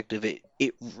aspect of it,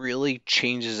 it really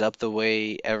changes up the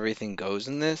way everything goes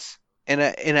in this, and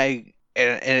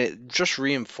it just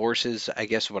reinforces, I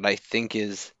guess, what I think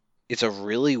is it's a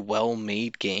really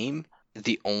well-made game.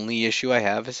 The only issue I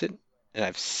have is it, and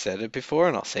I've said it before,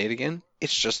 and I'll say it again,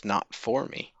 it's just not for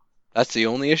me. That's the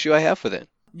only issue I have with it.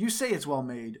 You say it's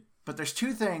well-made, but there's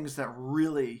two things that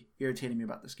really irritated me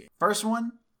about this game. First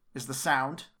one is the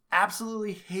sound.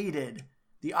 Absolutely hated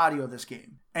the audio of this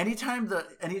game. Anytime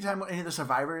any of the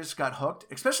survivors got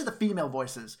hooked, especially the female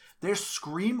voices, their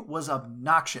scream was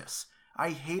obnoxious. I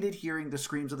hated hearing the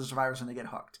screams of the survivors when they get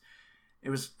hooked.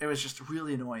 It was just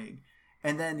really annoying.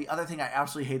 And then the other thing I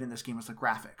absolutely hate in this game was the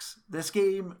graphics. This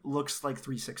game looks like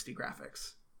 360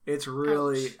 graphics. It's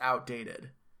really outdated.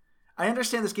 I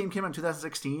understand this game came out in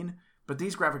 2016, but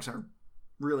these graphics are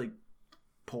really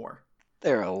poor.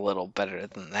 They're a little better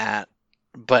than that,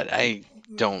 but I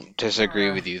don't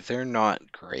disagree with you. They're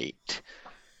not great.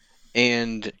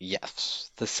 And yes,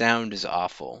 the sound is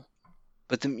awful,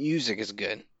 but the music is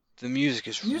good. The music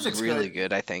is Music's really good.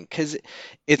 good, I think, because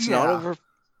it's not Yeah.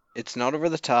 it's not over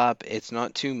the top, it's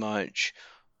not too much,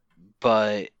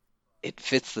 but it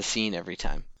fits the scene every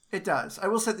time. It does. I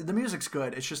will say that the music's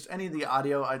good. It's just any of the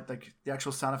audio, like the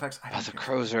actual sound effects. I Oh, don't the care.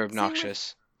 crows are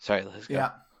obnoxious. Sorry, Liz, go.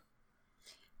 Yeah.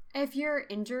 If you're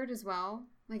injured as well,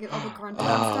 like all the grunting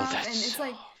Oh, and stuff, that's and it's so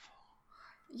like,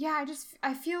 yeah,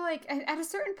 I feel like at a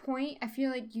certain point, I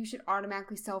feel like you should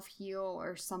automatically self-heal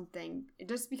or something,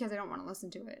 just because I don't want to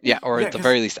listen to it. Yeah, or Yeah, at the 'cause-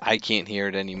 very least, I can't hear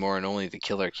it anymore, and only the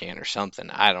killer can, or something.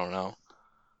 I don't know.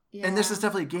 Yeah. And this is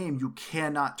definitely a game you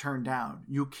cannot turn down.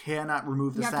 You cannot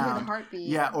remove the you have sound. to hear the heartbeat.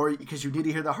 Yeah, or because you need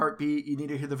to hear the heartbeat, you need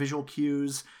to hear the visual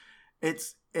cues.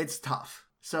 It's tough.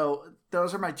 So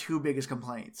those are my two biggest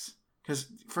complaints. Because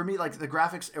for me, like the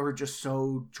graphics were just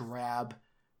so drab.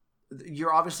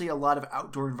 You're obviously a lot of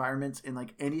outdoor environments, and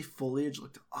like any foliage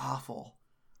looked awful.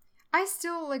 I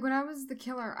still, like, when I was the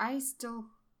killer, I still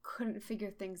couldn't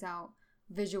figure things out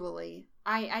visually.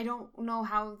 I don't know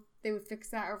how they would fix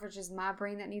that, or if it's just my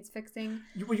brain that needs fixing.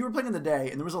 You were playing in the day,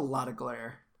 and there was a lot of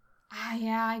glare.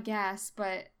 Yeah, I guess,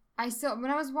 but I still,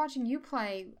 when I was watching you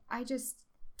play, I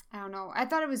don't know. I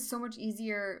thought it was so much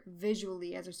easier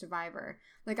visually as a survivor.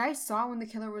 Like, I saw when the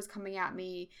killer was coming at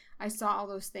me. I saw all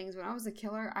those things. When I was a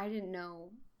killer, I didn't know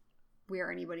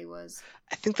where anybody was.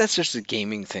 I think that's just a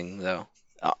gaming thing, though.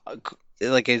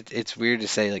 Like, it's weird to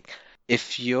say, like,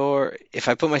 if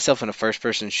I put myself in a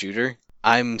first-person shooter,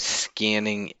 I'm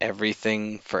scanning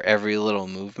everything for every little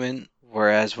movement,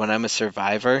 whereas when I'm a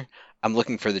survivor, I'm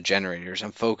looking for the generators.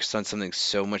 I'm focused on something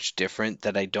so much different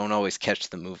that I don't always catch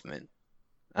the movement.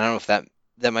 I don't know if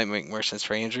that might make more sense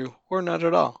for Andrew, or not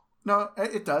at all. No,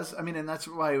 it does. I mean, and that's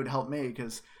why it would help me,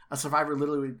 because a survivor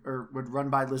literally would run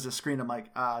by Liz's screen. I'm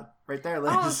like, right there,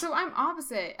 Liz. Oh, so I'm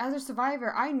opposite. As a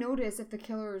survivor, I notice if the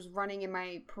killer is running in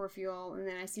my peripheral, and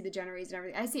then I see the generators and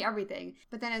everything. I see everything.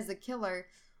 But then as the killer,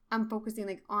 I'm focusing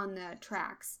like on the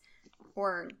tracks,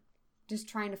 or just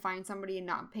trying to find somebody and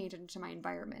not paying attention to my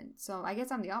environment. So I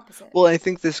guess I'm the opposite. Well, I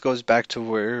think this goes back to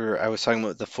where I was talking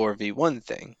about the 4v1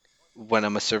 thing. When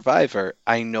I'm a survivor,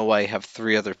 I know I have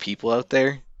 3 other people out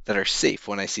there that are safe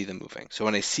when I see them moving. So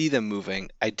when I see them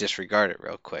moving, I disregard it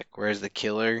real quick. Whereas the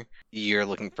killer, you're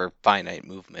looking for finite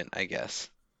movement, I guess.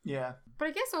 Yeah. But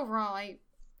I guess overall, I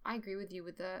agree with you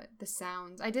with the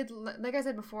sounds. I did, like I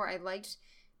said before, I liked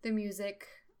the music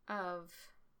of,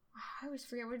 I always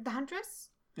forget, the Huntress?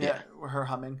 Yeah, her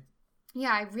humming.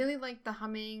 Yeah, I really liked the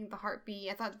humming, the heartbeat.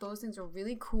 I thought those things were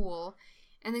really cool.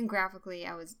 And then graphically,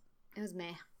 it was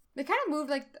meh. They kind of moved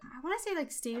like, I want to say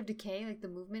like State of Decay, like the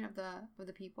movement of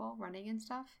the people running and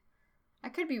stuff. I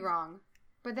could be wrong,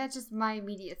 but that's just my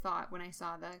immediate thought when I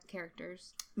saw the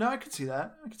characters. No, I could see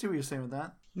that. I could see what you're saying with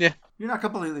that. Yeah. You're not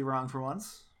completely wrong for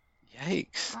once.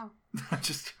 Yikes. Wow.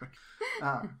 Just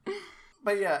joking.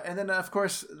 But yeah, and then of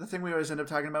course, the thing we always end up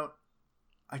talking about,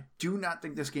 I do not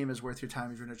think this game is worth your time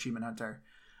if you're an achievement hunter.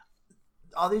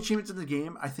 All the achievements in the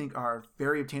game, I think, are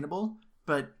very obtainable,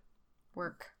 but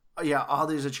Work. yeah, all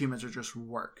these achievements are just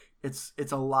work. It's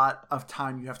a lot of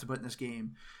time you have to put in this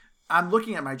game. I'm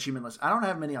looking at my achievement list. I don't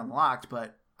have many unlocked,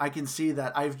 but I can see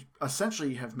that I've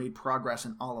essentially have made progress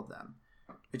in all of them.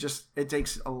 It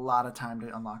takes a lot of time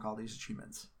to unlock all these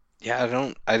achievements.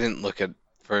 Yeah, I didn't look at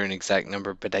for an exact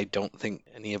number, but I don't think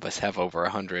any of us have over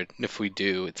 100. And if we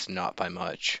do, it's not by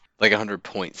much. Like 100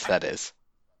 points, that is.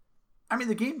 I mean,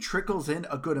 the game trickles in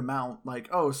a good amount. Like,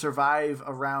 survive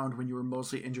a round when you were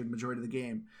mostly injured majority of the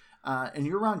game. And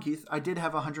you're wrong, Keith. I did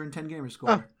have 110 gamer score.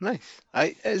 Oh, nice.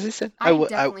 As I said, I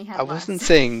definitely had I wasn't less.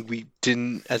 saying we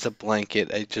didn't as a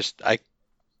blanket. I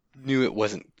knew it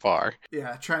wasn't far.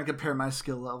 Yeah, trying to compare my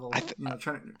skill level.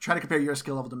 Trying to compare your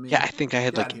skill level to me. Yeah, I think I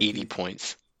had Yeah, like 80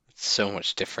 points. It's so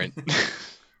much different.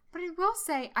 But I will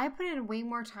say, I put in way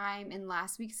more time in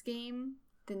last week's game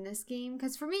than this game.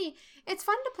 Because for me, it's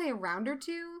fun to play a round or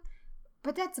two,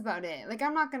 but that's about it. Like,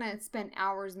 I'm not going to spend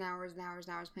hours and hours and hours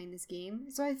and hours playing this game.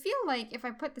 So I feel like if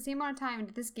I put the same amount of time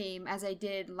into this game as I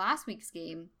did last week's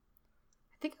game,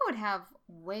 I think I would have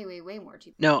way, way, way more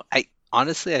to. No,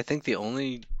 honestly, I think the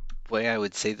only way I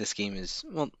would say this game is,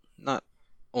 well, not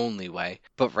only way,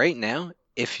 but right now,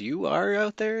 if you are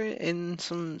out there in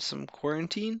some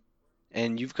quarantine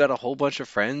and you've got a whole bunch of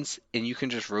friends and you can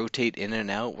just rotate in and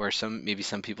out where maybe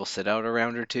some people sit out a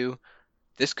round or two,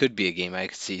 this could be a game I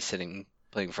could see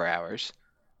playing for hours.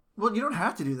 Well, you don't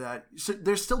have to do that. So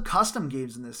there's still custom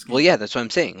games in this game. Well, yeah, that's what I'm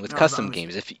saying. With No, custom I'm-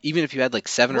 games, even if you had like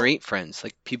 7 or Well- 8 friends,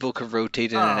 like people could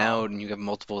rotate in and Oh. out, and you have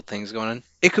multiple things going on.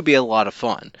 It could be a lot of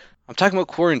fun. I'm talking about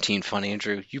quarantine fun,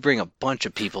 Andrew. You bring a bunch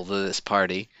of people to this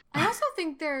party. I also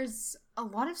think there's a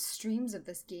lot of streams of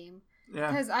this game. Yeah.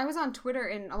 Because I was on Twitter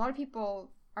and a lot of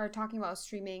people are talking about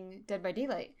streaming Dead by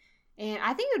Daylight. And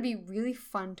I think it would be really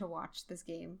fun to watch this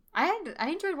game. I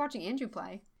enjoyed watching Andrew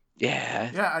play. Yeah,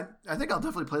 Yeah, I think I'll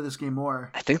definitely play this game more.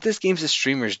 I think this game's a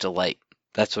streamer's delight.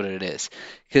 That's what it is.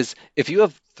 Because if you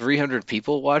have 300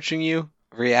 people watching you,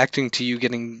 reacting to you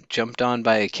getting jumped on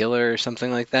by a killer or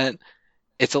something like that,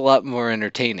 it's a lot more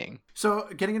entertaining. So,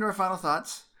 getting into our final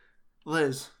thoughts,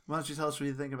 Liz, why don't you tell us what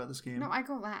you think about this game? No, I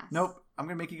go last. Nope, I'm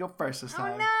gonna make you go first this Oh,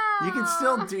 time. no! You can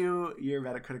still do your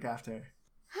Metacritic after.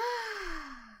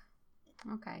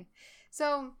 Okay.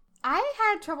 So, I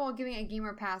had trouble giving a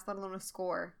gamer pass, let alone a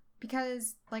score.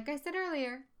 Because, like I said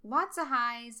earlier, lots of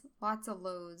highs, lots of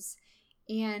lows.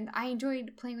 And I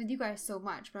enjoyed playing with you guys so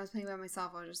much. When I was playing by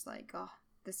myself, I was just like, oh,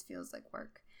 this feels like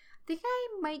work. I think I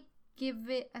might give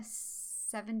it a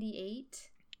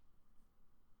 78.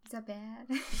 Is that bad?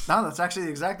 No, that's actually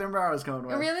the exact number I was going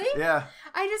with. Really? Yeah.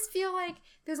 I just feel like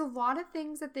there's a lot of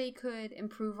things that they could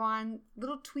improve on,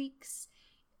 little tweaks,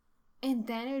 and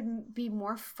then it would be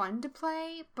more fun to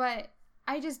play. But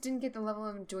I just didn't get the level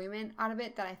of enjoyment out of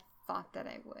it that I thought that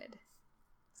I would.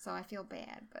 So I feel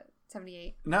bad, but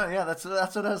 78. No, yeah, that's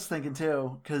what I was thinking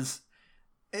too. Because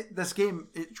this game,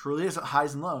 it truly is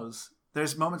highs and lows.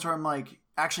 There's moments where I'm like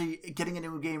actually getting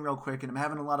into a game real quick, and I'm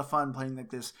having a lot of fun playing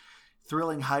like this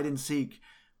thrilling hide and seek.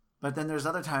 But then there's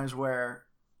other times where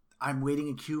I'm waiting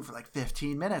in queue for like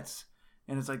 15 minutes,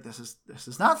 and it's like this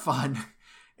is not fun.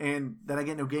 And then I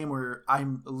get into a game where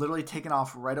I'm literally taken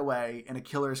off right away, and a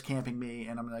killer is camping me,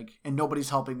 and I'm like, and nobody's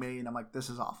helping me, and I'm like, this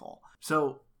is awful.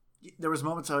 So there was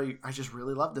moments I just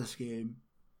really loved this game,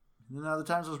 and then other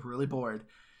times I was really bored.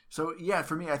 So yeah,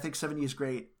 for me, I think 70 is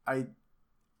great. I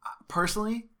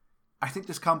personally, I think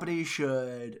this company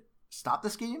should stop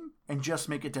this game and just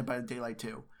make it Dead by Daylight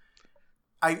 2.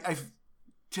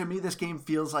 To me, this game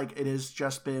feels like it has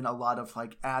just been a lot of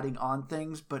like adding on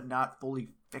things, but not fully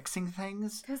fixing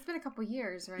things. Because it's been a couple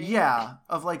years, right? Yeah,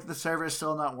 of like the server is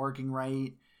still not working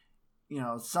right. You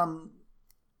know,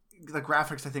 the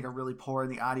graphics I think are really poor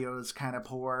and the audio is kind of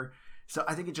poor. So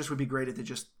I think it just would be great if they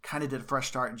just kind of did a fresh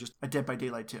start and just a Dead by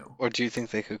Daylight 2. Or do you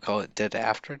think they could call it Dead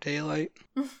After Daylight?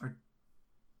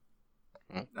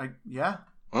 Yeah.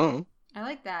 Oh. I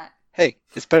like that. Hey,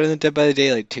 it's better than Dead by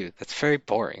Daylight 2. That's very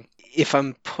boring. If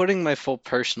I'm putting my full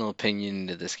personal opinion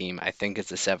into this game, I think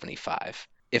it's a 75.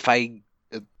 If I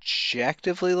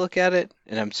objectively look at it,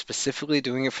 and I'm specifically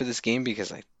doing it for this game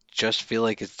because I just feel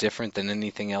like it's different than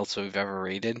anything else we've ever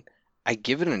rated, I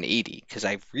give it an 80 because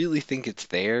I really think it's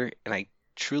there, and I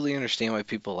truly understand why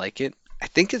people like it. I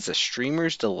think it's a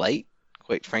streamer's delight,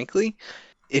 quite frankly.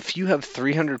 If you have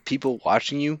 300 people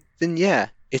watching you, then yeah,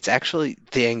 it's actually,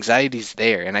 the anxiety's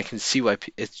there, and I can see why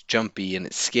it's jumpy and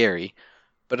it's scary.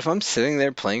 But if I'm sitting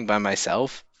there playing by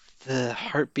myself, the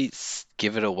heartbeats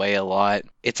give it away a lot.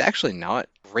 It's actually not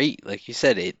great. Like you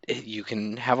said, you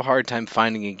can have a hard time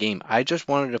finding a game. I just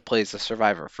wanted to play as a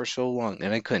survivor for so long,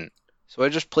 and I couldn't. So I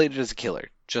just played it as a killer,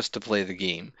 just to play the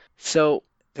game. So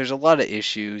there's a lot of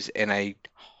issues, and I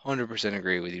 100%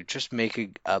 agree with you. Just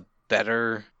make a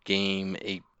better game,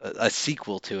 a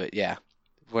sequel to it, yeah,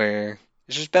 where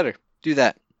it's just better. Do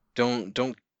that. Don't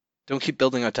keep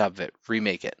building on top of it.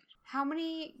 Remake it. How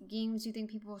many games do you think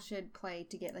people should play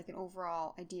to get like an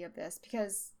overall idea of this?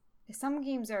 Because some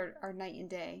games are night and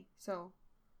day. So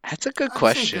that's a good I'd say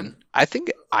question. I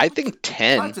think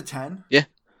 10. 5 to 10. Yeah.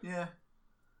 Yeah.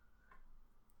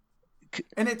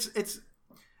 And it's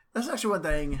that's actually one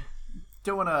thing.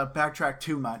 Don't want to backtrack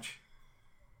too much,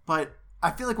 but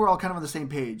I feel like we're all kind of on the same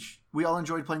page. We all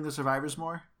enjoyed playing the Survivors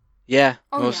more. Yeah,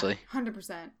 mostly. Yeah,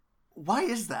 100%. Why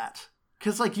is that?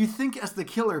 Because like you think as the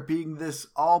killer being this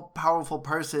all-powerful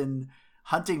person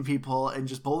hunting people and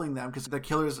just bullying them, because the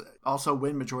killers also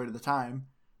win majority of the time.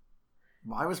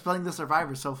 Why was playing the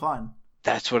Survivors so fun?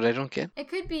 That's what I don't get. It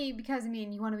could be because, I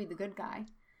mean, you want to be the good guy.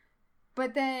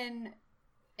 But then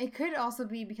it could also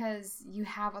be because you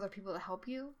have other people to help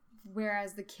you,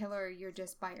 whereas the killer, you're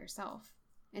just by yourself.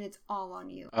 And it's all on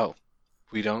you. Oh,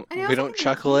 we don't And I also think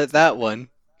chuckle it at that one.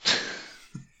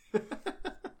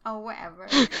 Oh, whatever.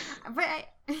 But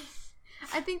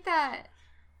I think that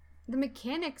the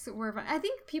mechanics were fun. I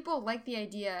think people like the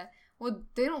idea. Well,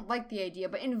 they don't like the idea,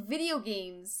 but in video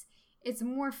games, it's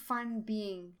more fun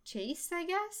being chased, I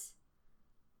guess.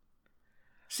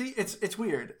 See, it's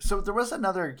weird. So there was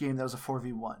another game that was a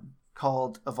 4v1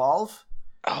 called Evolve,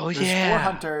 Oh, There's yeah. 4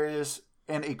 hunters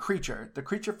and a creature. The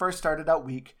creature first started out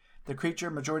weak. The creature,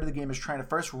 majority of the game, is trying to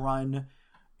first run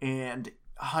and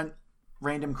hunt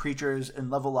random creatures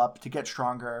and level up to get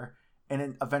stronger, and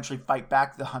then eventually fight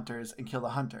back the hunters and kill the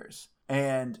hunters.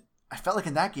 And I felt like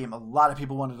in that game, a lot of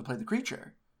people wanted to play the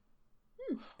creature.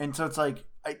 And so it's like,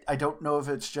 I don't know if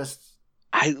it's just...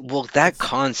 That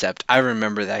concept, I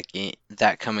remember that game,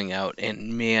 that coming out,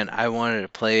 and man, I wanted to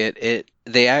play it.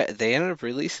 They ended up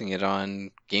releasing it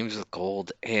on Games with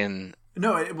Gold, and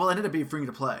No, it ended up being free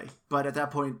to play. But at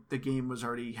that point, the game was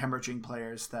already hemorrhaging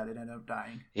players that it ended up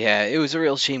dying. yeah, it was a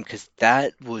real shame because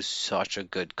that was such a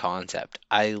good concept.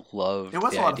 I loved It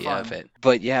was the a lot of idea of fun. it.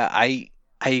 But yeah, I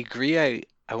agree.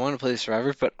 I want to play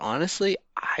Survivor, but honestly,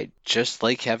 I just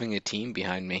like having a team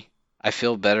behind me. I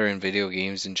feel better in video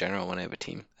games in general when I have a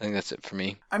team. I think that's it for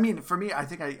me. I mean, for me, I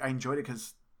think I enjoyed it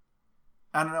because,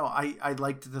 I don't know, I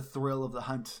liked the thrill of the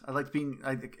hunt. I liked being...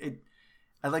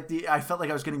 I felt like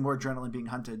I was getting more adrenaline being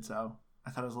hunted, so I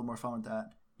thought it was a little more fun with that.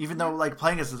 Even though, like,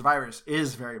 playing as survivors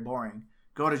is very boring.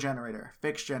 Go to generator,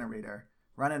 fix generator,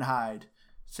 run and hide,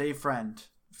 save friend,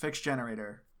 fix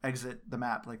generator, exit the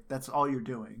map. Like, that's all you're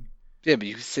doing. Yeah, but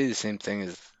you could say the same thing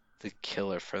as the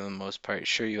killer for the most part.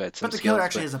 Sure, you had some But the skills, killer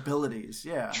actually has abilities,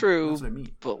 yeah. true, That's what I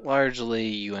mean. but largely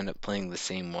you end up playing the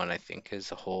same one, I think,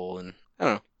 as a whole. And I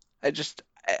don't know.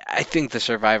 I think the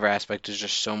survivor aspect is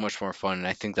just so much more fun, and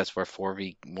I think that's where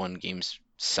 4v1 games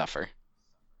suffer.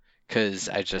 Because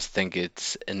I just think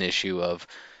it's an issue of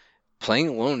playing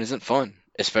alone isn't fun,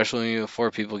 especially when you have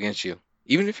 4 people against you.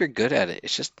 Even if you're good at it,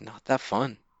 it's just not that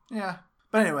fun. Yeah.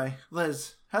 But anyway,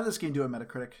 Liz, how did this game do at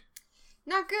Metacritic?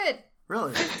 Not good.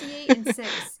 Really? 58 and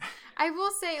 6. I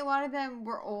will say a lot of them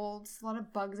were old. A lot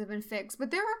of bugs have been fixed. But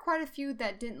there were quite a few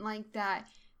that didn't like that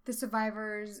the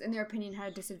survivors, in their opinion,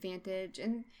 had a disadvantage.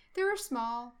 And there were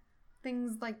small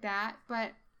things like that.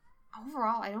 But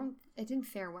overall, it didn't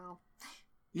fare well.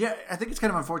 Yeah, I think it's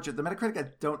kind of unfortunate. The Metacritic,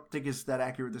 I don't think is that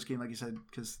accurate with this game, like you said,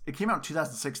 because it came out in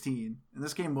 2016, and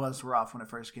this game was rough when it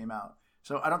first came out.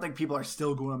 So I don't think people are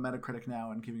still going on Metacritic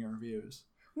now and giving it reviews.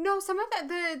 No, some of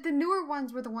the newer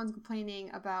ones were the ones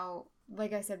complaining about,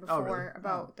 like I said before, really?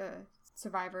 about the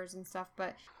survivors and stuff.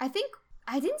 But I think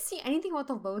I didn't see anything about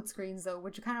the load screens though,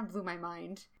 which kind of blew my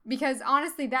mind. Because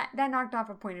honestly, that knocked off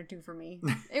a point or two for me.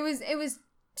 It was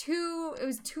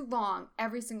too long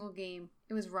every single game.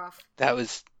 It was rough. That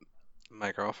was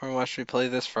my girlfriend watched me play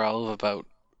this for all of about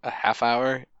a half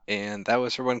hour, and that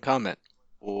was her one comment.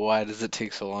 Why does it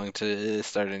take so long to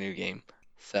start a new game?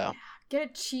 So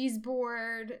get a cheese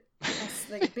board,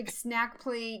 like a big snack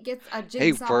plate, get a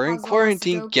hey, jigsaw we're in puzzle,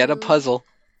 quarantine. Get a Sudoku. puzzle.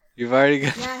 You've already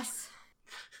got. Yes.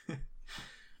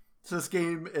 So this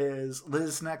game is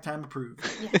Liz Snack Time approved.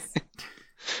 Yes.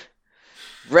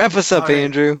 Wrap us up, All right.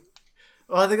 Andrew.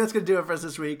 Well, I think that's going to do it for us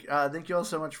this week. Thank you all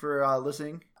so much for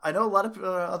listening. I know a lot of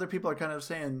other people are kind of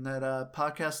saying that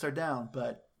podcasts are down,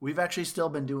 but we've actually still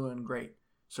been doing great.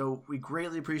 So we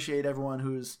greatly appreciate everyone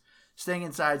who's staying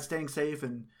inside, staying safe,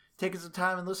 and taking some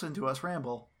time and listening to us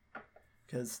ramble.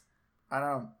 Because I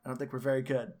don't think we're very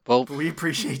good. Well, But we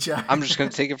appreciate you. I'm just gonna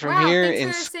take it from Wow, here thanks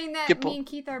and for saying that skip. me and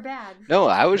Keith are bad. No,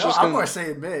 I was No, just I'm gonna. more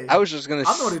saying me. I was just gonna.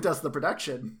 I'm the one who does the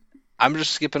production. I'm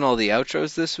just skipping all the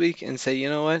outros this week and say, you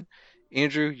know what,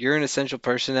 Andrew, you're an essential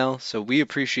personnel, so we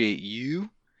appreciate you,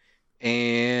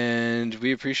 and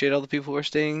we appreciate all the people who are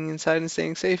staying inside and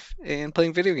staying safe and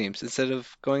playing video games instead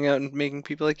of going out and making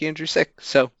people like Andrew sick.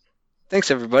 So, thanks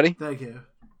everybody. Thank you.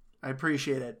 I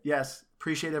appreciate it. Yes,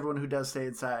 appreciate everyone who does stay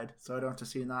inside, so I don't have to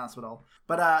see you in the hospital.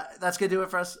 But that's going to do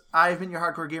it for us. I've been your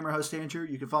hardcore gamer host, Andrew.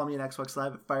 You can follow me on Xbox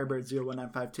Live at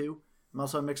Firebird01952. I'm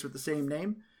also on Mixer with the same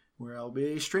name, where I'll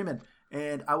be streaming.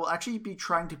 And I will actually be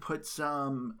trying to put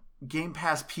some Game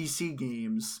Pass PC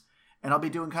games, and I'll be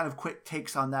doing kind of quick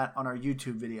takes on that on our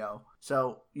YouTube video.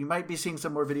 So you might be seeing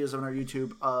some more videos on our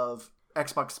YouTube of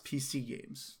Xbox PC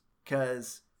games,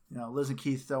 because Liz and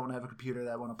Keith don't have a computer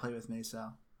that want to play with me,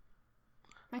 so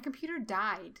My computer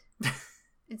died.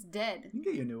 It's dead. you can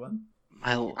get you a new one.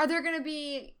 Are there going to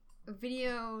be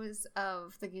videos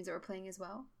of the games that we're playing as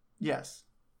well? Yes,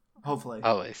 hopefully.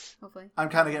 Always. Hopefully. I'm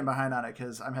kind of getting behind on it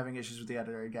because I'm having issues with the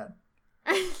editor again.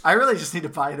 I really just need to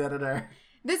buy an editor.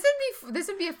 This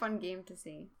would be a fun game to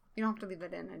see. You don't have to leave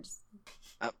that in.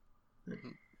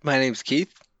 My name's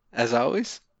Keith, as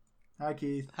always. Hi,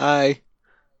 Keith. Hi.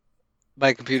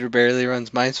 My computer barely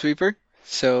runs Minesweeper,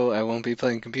 so I won't be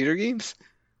playing computer games.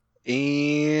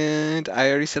 And I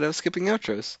already said I was skipping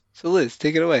outros. So Liz,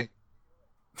 take it away.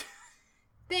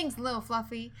 Thanks, Lil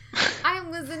Fluffy.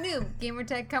 I'm Liz the Noob,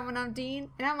 Gamertag coming on Dean,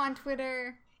 and I'm on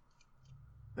Twitter.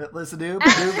 Listen, dude.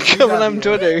 Coming on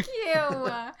Twitter. Thank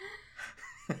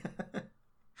you.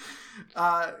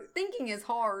 Thinking is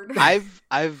hard.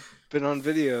 I've been on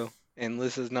video, and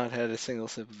Liz has not had a single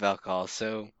sip of alcohol,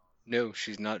 so no,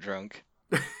 she's not drunk.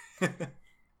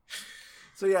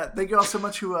 So yeah, thank you all so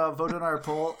much who voted on our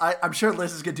poll. I'm sure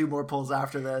Liz is going to do more polls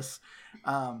after this.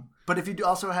 But if you do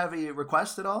also have a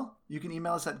request at all, you can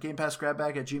email us at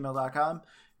gamepassgrabbag@gmail.com.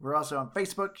 We're also on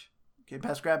Facebook, Game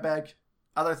Pass Grab Bag,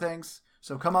 other things.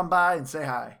 So come on by and say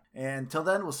hi. And until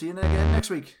then, we'll see you again next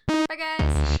week. Bye,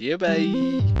 guys. See ya,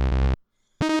 bye.